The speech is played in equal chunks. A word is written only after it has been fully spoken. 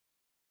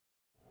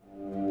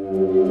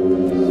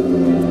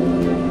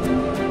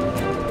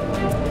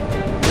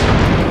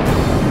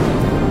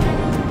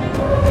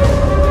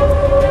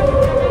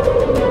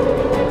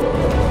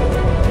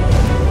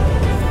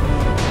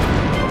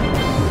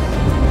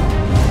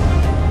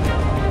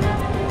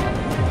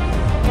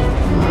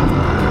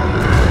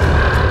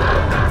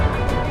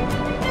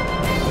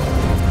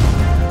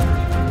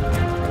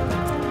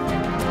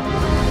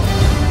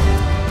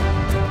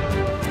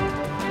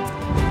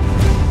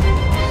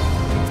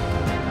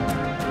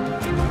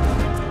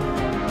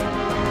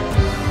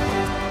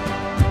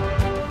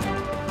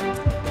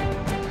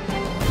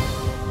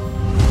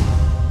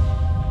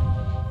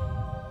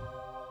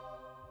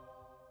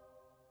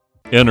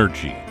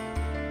Energy.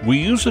 We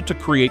use it to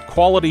create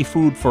quality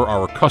food for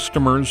our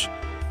customers.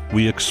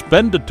 We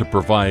expend it to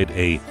provide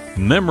a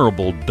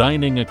memorable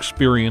dining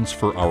experience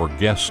for our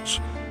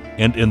guests.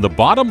 And in the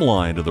bottom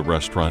line of the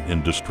restaurant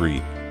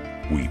industry,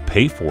 we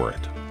pay for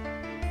it.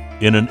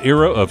 In an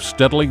era of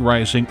steadily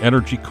rising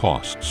energy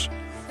costs,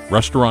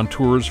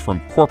 restaurateurs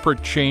from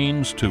corporate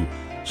chains to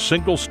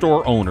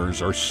single-store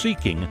owners are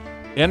seeking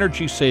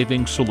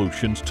energy-saving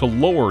solutions to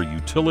lower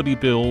utility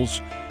bills,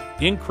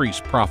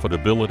 increase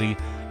profitability,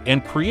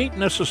 and create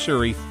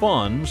necessary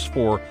funds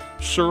for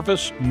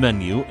service,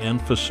 menu, and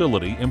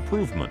facility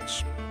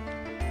improvements.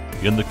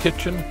 In the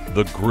kitchen,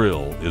 the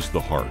grill is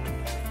the heart,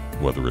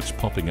 whether it's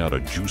pumping out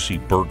a juicy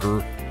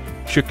burger,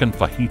 chicken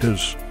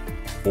fajitas,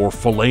 or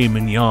filet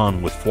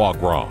mignon with foie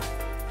gras.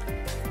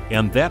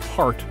 And that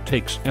heart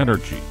takes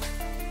energy,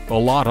 a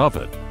lot of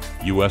it.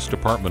 U.S.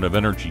 Department of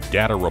Energy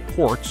data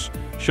reports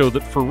show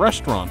that for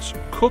restaurants,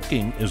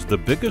 cooking is the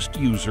biggest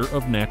user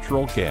of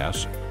natural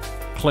gas,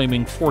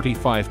 claiming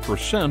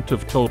 45%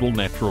 of total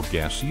natural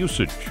gas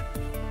usage,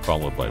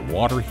 followed by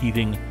water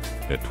heating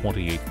at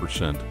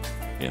 28%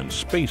 and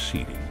space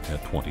heating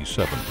at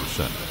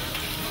 27%.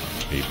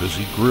 A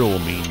busy grill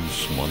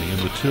means money in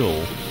the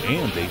till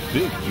and a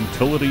big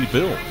utility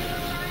bill.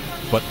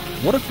 But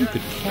what if you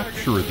could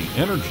capture the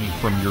energy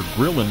from your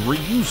grill and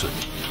reuse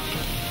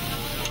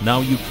it?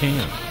 Now you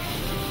can.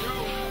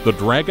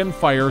 The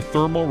Fire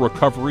Thermo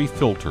Recovery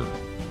Filter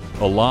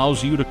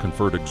allows you to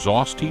convert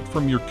exhaust heat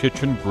from your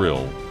kitchen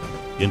grill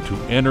into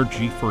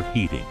energy for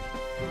heating.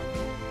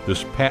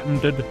 This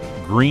patented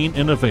green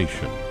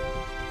innovation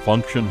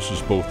functions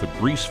as both a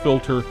grease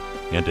filter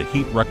and a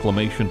heat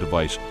reclamation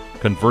device,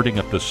 converting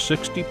up to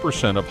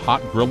 60% of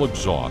hot grill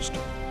exhaust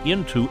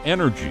into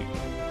energy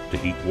to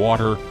heat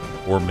water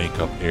or make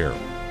up air.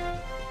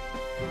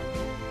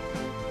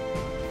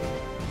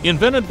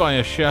 Invented by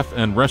a chef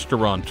and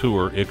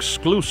restaurateur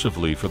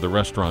exclusively for the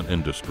restaurant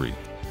industry,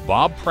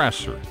 Bob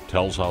Prasser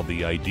tells how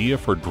the idea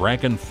for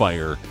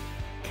Fire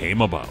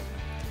came about.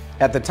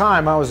 At the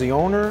time, I was the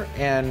owner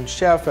and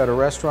chef at a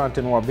restaurant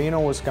in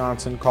Wabeno,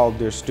 Wisconsin called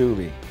Der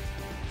Stuvie.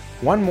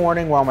 One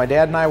morning, while my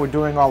dad and I were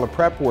doing all the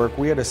prep work,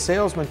 we had a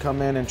salesman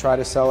come in and try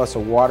to sell us a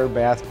water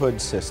bath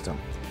hood system.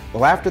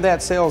 Well, after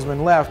that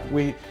salesman left,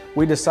 we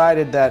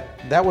decided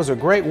that was a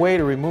great way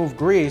to remove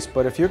grease,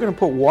 but if you're going to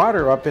put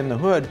water up in the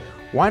hood,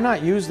 why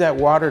not use that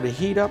water to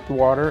heat up the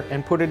water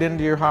and put it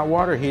into your hot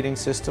water heating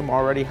system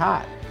already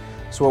hot?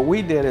 So what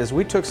we did is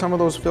we took some of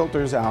those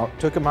filters out,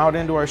 took them out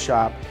into our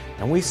shop,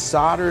 and we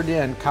soldered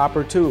in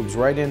copper tubes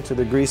right into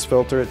the grease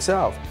filter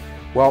itself.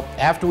 Well,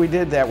 after we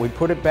did that, we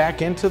put it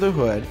back into the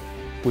hood,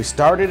 we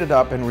started it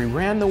up, and we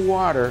ran the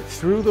water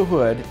through the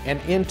hood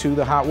and into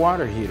the hot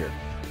water heater.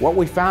 What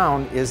we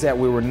found is that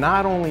we were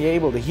not only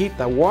able to heat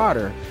the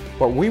water,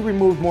 but we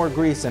removed more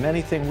grease than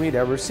anything we'd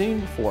ever seen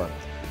before.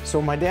 So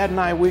my dad and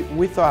I,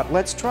 we thought,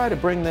 let's try to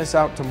bring this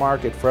out to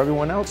market for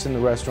everyone else in the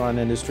restaurant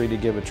industry to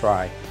give a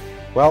try.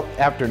 Well,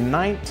 after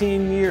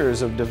 19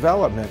 years of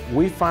development,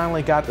 we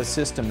finally got the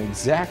system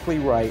exactly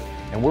right,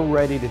 and we're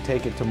ready to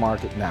take it to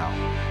market now.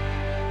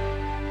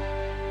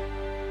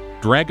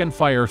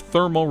 Fire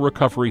Thermo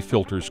Recovery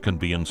Filters can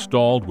be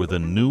installed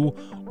within new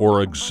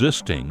or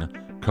existing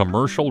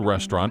commercial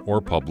restaurant or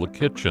public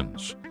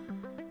kitchens.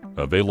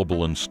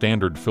 Available in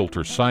standard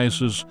filter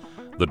sizes,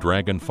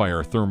 the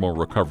Fire Thermo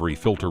Recovery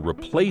Filter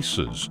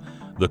replaces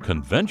the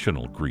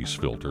conventional grease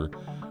filter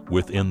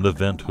within the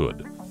vent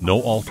hood. No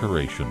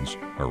alterations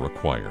are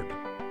required.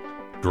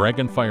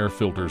 Fire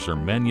filters are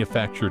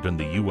manufactured in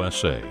the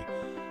USA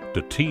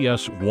to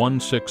TS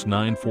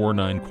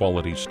 16949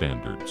 quality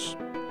standards.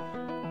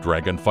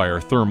 Fire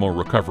Thermo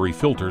Recovery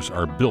Filters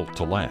are built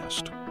to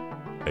last.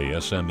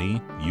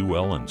 ASME,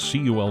 UL, and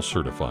CUL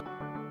certified.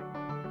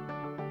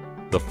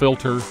 The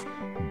filter,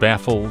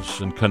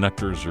 baffles, and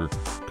connectors are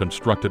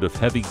constructed of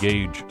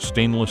heavy-gauge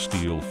stainless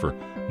steel for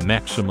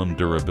maximum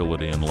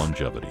durability and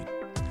longevity.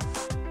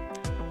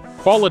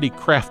 Quality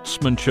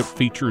craftsmanship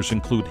features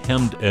include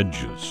hemmed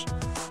edges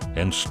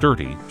and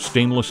sturdy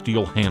stainless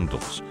steel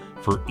handles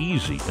for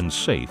easy and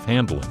safe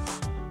handling.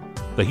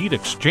 The heat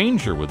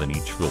exchanger within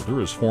each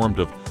filter is formed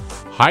of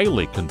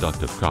highly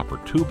conductive copper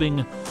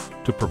tubing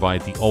to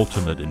provide the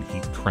ultimate in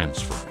heat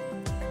transfer.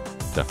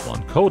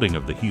 Teflon coating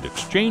of the heat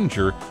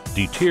exchanger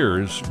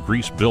deters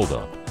grease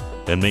buildup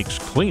and makes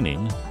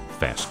cleaning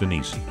fast and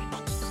easy.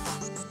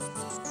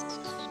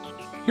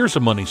 Here's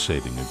a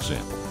money-saving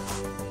example.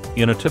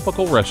 In a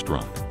typical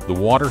restaurant, the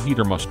water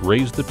heater must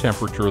raise the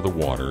temperature of the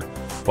water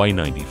by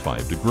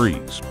 95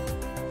 degrees.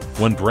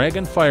 When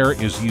Dragonfire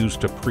is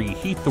used to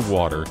preheat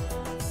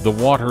the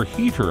water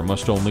heater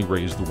must only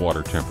raise the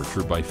water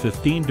temperature by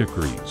 15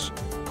 degrees.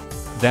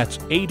 That's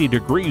 80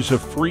 degrees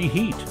of free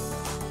heat.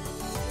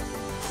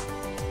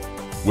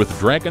 With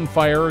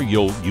Dragonfire,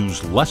 you'll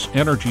use less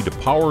energy to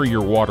power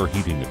your water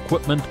heating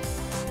equipment,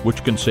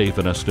 which can save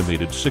an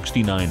estimated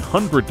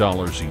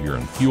 $6,900 a year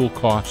in fuel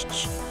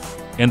costs.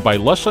 And by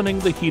lessening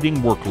the heating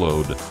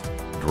workload,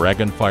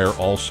 Dragonfire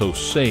also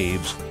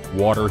saves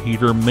water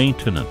heater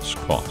maintenance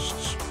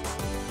costs.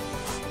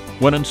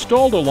 When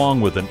installed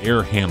along with an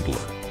air handler,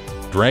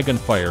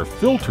 Dragonfire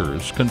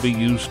filters can be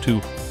used to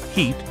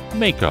heat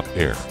makeup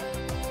air.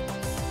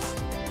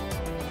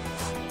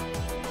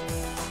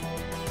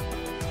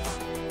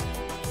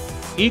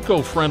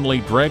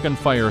 Eco-friendly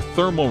Dragonfire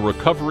Thermo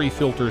Recovery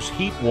Filters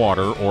heat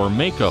water or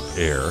makeup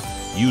air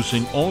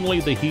using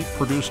only the heat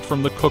produced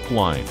from the cook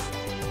line,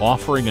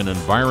 offering an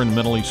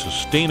environmentally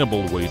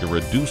sustainable way to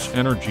reduce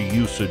energy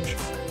usage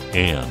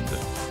and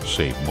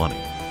save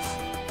money.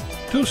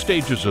 2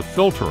 stages of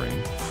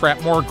filtering trap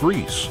more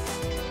grease,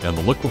 and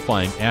the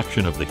liquefying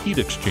action of the heat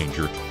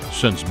exchanger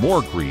sends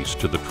more grease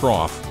to the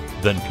trough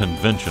than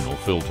conventional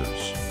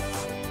filters.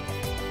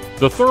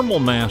 The thermal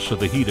mass of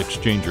the heat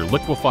exchanger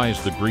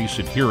liquefies the grease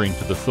adhering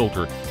to the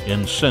filter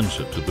and sends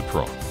it to the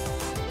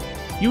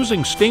trough.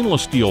 Using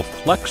stainless steel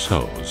flex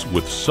hose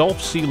with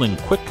self-sealing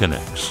quick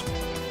connects,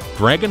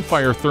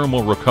 Dragonfire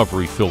Thermal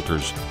Recovery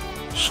Filters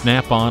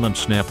snap on and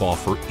snap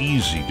off for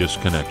easy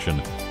disconnection,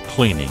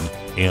 cleaning,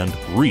 and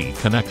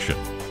reconnection.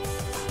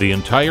 The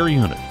entire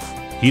unit,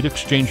 heat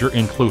exchanger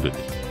included,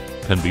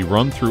 can be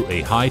run through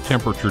a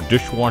high-temperature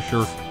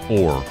dishwasher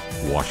or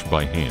washed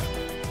by hand.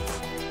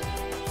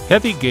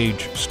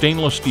 Heavy-gauge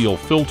stainless steel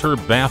filter,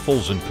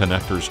 baffles, and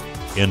connectors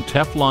in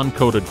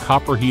Teflon-coated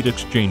copper heat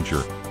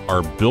exchanger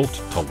are built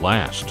to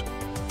last.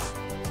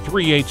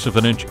 3/8 of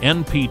an inch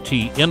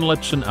NPT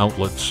inlets and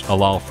outlets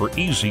allow for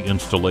easy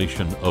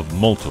installation of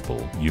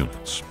multiple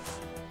units.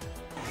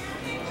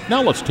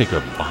 Now let's take a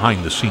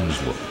behind-the-scenes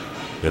look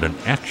at an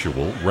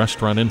actual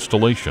restaurant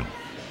installation.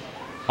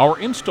 Our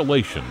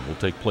installation will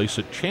take place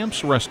at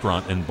Champ's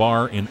Restaurant and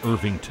Bar in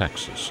Irving,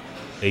 Texas,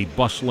 a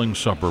bustling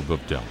suburb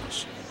of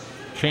Dallas.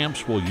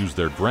 Champ's will use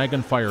their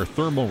Dragonfire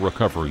Thermal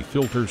Recovery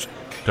Filters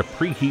to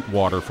preheat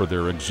water for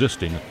their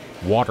existing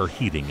water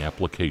heating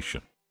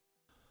application.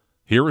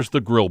 Here is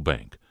the grill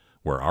bank,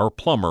 where our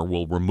plumber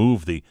will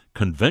remove the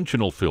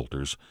conventional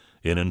filters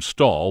and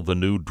install the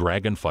new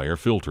Dragonfire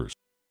filters.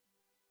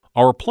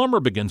 Our plumber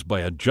begins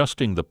by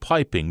adjusting the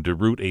piping to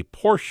route a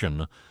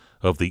portion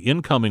of the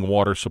incoming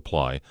water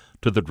supply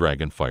to the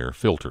Dragonfire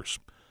filters.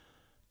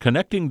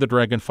 Connecting the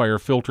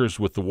Dragonfire filters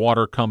with the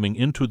water coming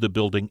into the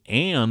building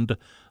and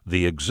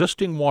the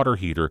existing water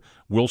heater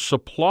will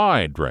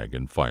supply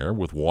Dragonfire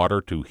with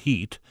water to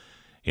heat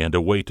and a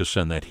way to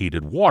send that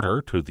heated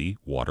water to the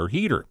water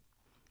heater.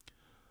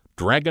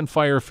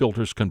 Dragonfire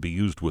filters can be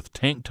used with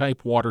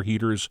tank-type water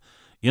heaters,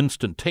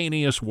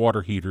 instantaneous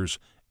water heaters,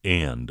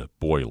 and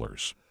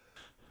boilers.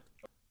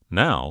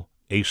 Now,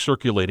 a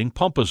circulating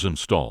pump is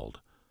installed.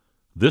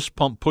 This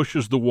pump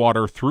pushes the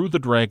water through the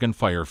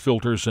Dragonfire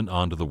filters and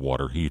onto the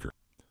water heater.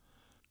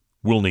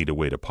 We'll need a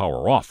way to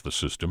power off the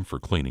system for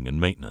cleaning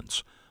and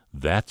maintenance.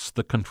 That's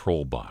the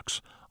control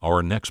box,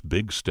 our next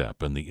big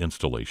step in the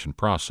installation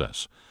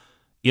process.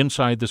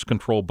 Inside this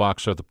control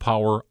box are the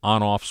power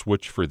on-off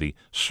switch for the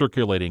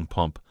circulating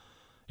pump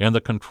and the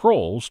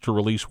controls to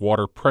release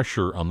water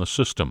pressure on the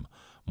system,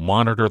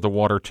 monitor the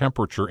water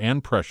temperature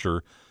and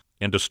pressure,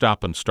 and to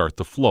stop and start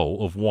the flow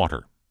of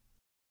water.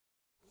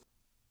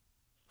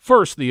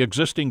 First, the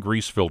existing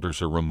grease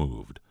filters are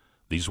removed.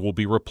 These will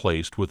be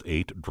replaced with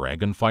 8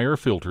 Dragonfire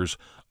filters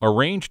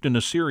arranged in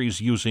a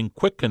series using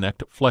Quick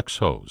Connect flex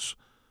hose.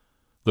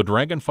 The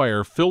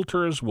Dragonfire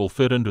filters will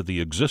fit into the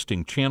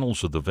existing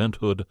channels of the vent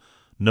hood.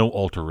 No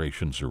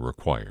alterations are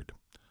required.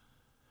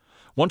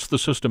 Once the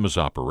system is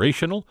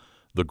operational,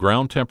 the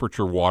ground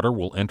temperature water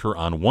will enter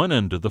on one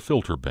end of the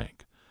filter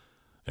bank.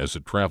 As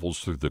it travels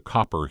through the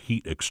copper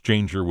heat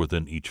exchanger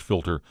within each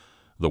filter,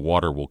 the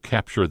water will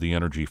capture the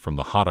energy from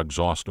the hot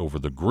exhaust over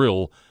the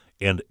grill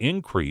and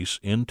increase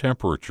in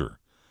temperature.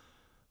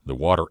 The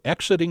water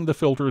exiting the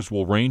filters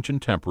will range in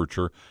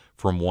temperature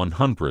from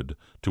 100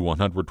 to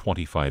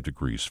 125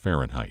 degrees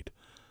Fahrenheit.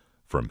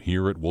 From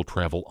here it will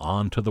travel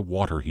on to the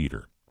water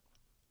heater.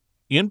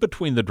 In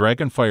between the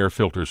Dragonfire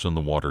filters and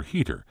the water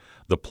heater,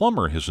 the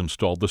plumber has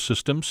installed the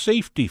system's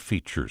safety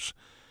features,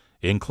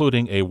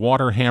 including a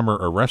water hammer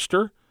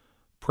arrestor,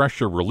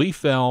 pressure relief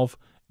valve,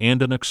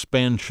 and an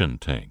expansion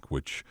tank,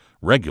 which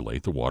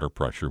regulate the water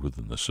pressure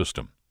within the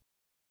system.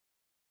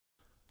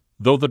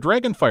 Though the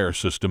Dragonfire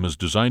system is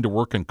designed to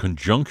work in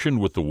conjunction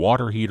with the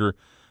water heater,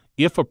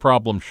 if a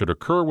problem should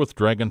occur with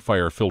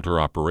Dragonfire filter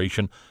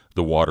operation,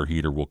 the water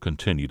heater will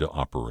continue to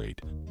operate.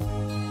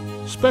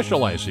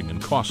 Specializing in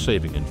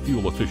cost-saving and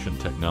fuel-efficient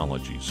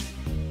technologies,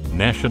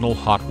 National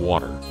Hot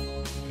Water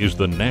is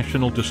the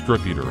national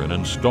distributor and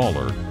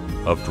installer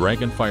of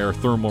Fire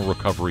Thermo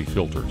Recovery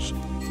Filters.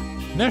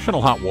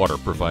 National Hot Water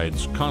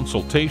provides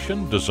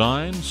consultation,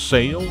 design,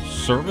 sales,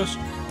 service,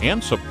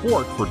 and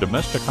support for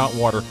domestic hot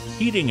water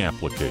heating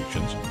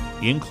applications,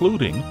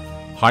 including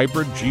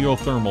hybrid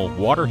geothermal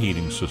water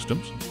heating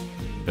systems,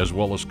 as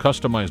well as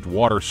customized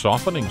water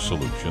softening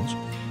solutions,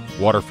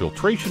 water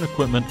filtration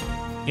equipment,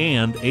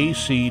 and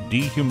AC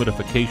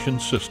dehumidification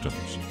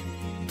systems.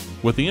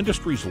 With the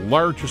industry's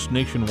largest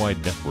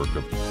nationwide network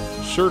of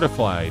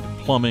certified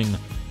plumbing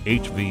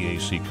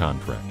HVAC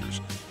contractors,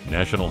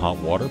 National Hot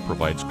Water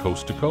provides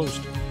coast-to-coast,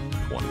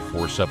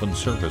 24/7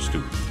 service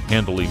to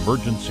handle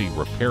emergency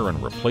repair and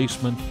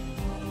replacement,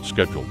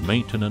 scheduled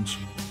maintenance,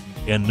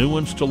 and new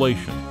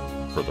installation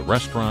for the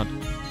restaurant,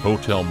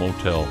 hotel,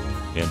 motel,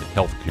 and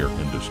healthcare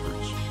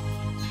industries.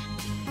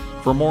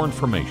 For more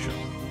information,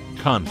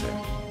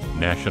 contact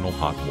National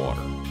Hot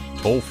Water,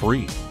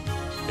 toll-free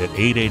at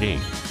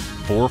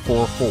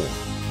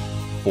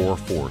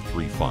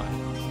 888-444-4435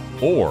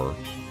 or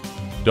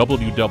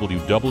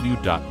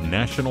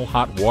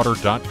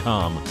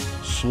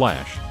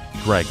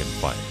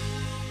www.nationalhotwater.com/dragonfire.